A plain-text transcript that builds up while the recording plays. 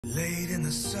Late in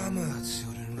the summer,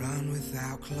 children run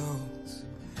without clothes.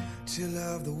 Chill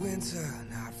of the winter,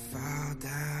 not far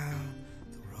down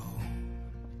the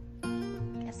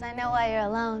road. Guess I know why you're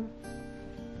alone.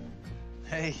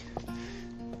 Hey,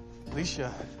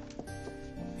 Alicia.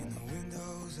 In the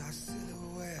windows are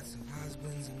silhouettes of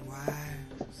husbands and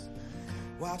wives,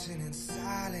 watching in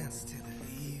silence till the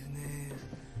evening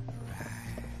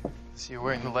arrives. So you're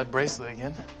wearing the lead bracelet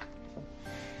again?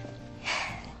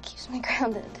 Keeps me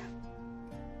grounded.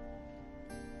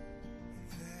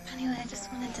 Anyway, I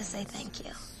just wanted to say thank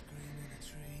you.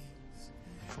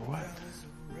 For what?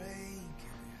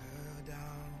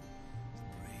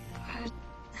 For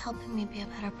helping me be a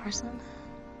better person.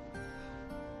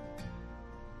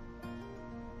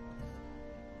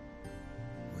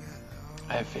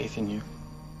 I have faith in you.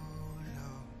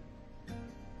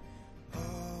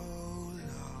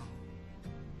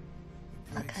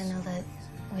 Look, I know that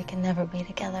we can never be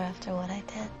together after what I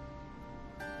did.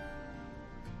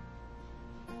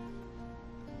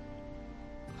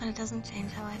 But it doesn't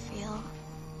change how I feel.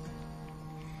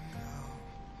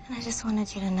 And I just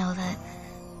wanted you to know that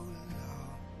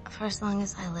for as long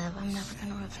as I live, I'm never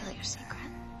going to reveal your secret.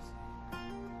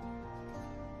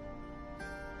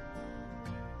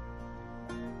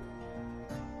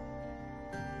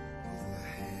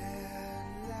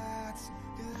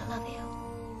 I love you.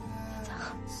 That's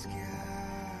all.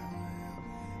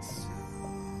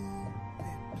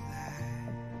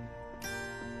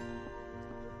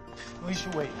 Alicia,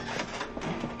 wait.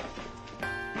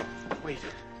 Wait.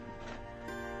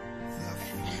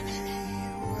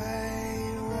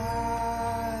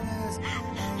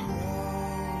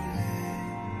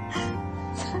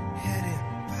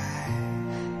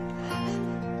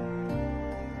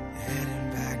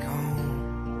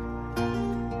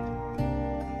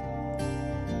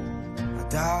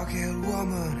 Dark-haired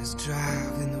woman is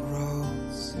driving the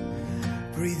roads,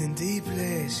 breathing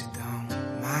deeply, she